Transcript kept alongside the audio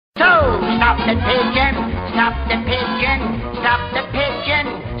Stop the pigeon, stop the pigeon, stop the pigeon,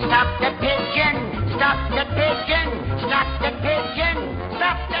 stop the pigeon, stop the pigeon, stop the pigeon,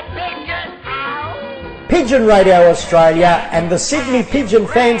 stop the pigeon. Ow. Pigeon Radio Australia and the Sydney Pigeon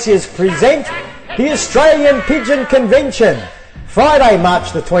Fanciers present the Australian Pigeon Convention, Friday,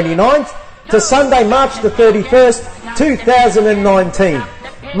 March the 29th to Sunday, March the 31st, 2019.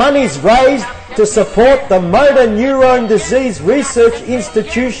 Monies raised to support the Motor Neurone Disease Research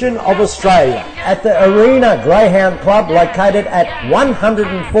Institution of Australia at the Arena Greyhound Club located at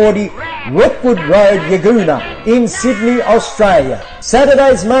 140 Rookwood Road, Yagoona in Sydney, Australia.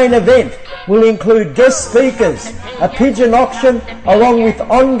 Saturday's main event will include guest speakers, a pigeon auction along with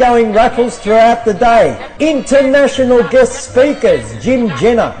ongoing raffles throughout the day. International guest speakers, Jim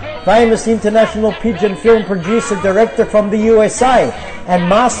Jenner, famous international pigeon film producer director from the USA, and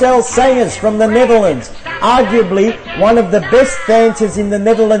Marcel Sangers from the Netherlands, arguably one of the best fanciers in the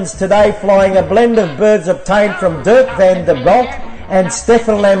Netherlands today, flying a blend of birds obtained from Dirk van der Balk and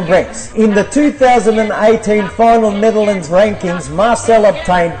Stefan Lambrechts. In the 2018 final Netherlands rankings, Marcel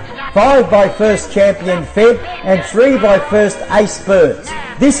obtained 5 by first champion Fed and 3 by first ace birds.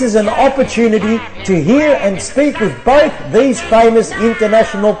 This is an opportunity to hear and speak with both these famous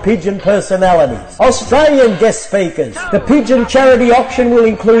international pigeon personalities. Australian guest speakers. The pigeon charity auction will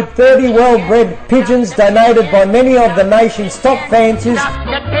include 30 well-bred pigeons donated by many of the nation's top fanciers. Stop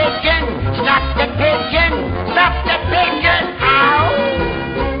the pigeon.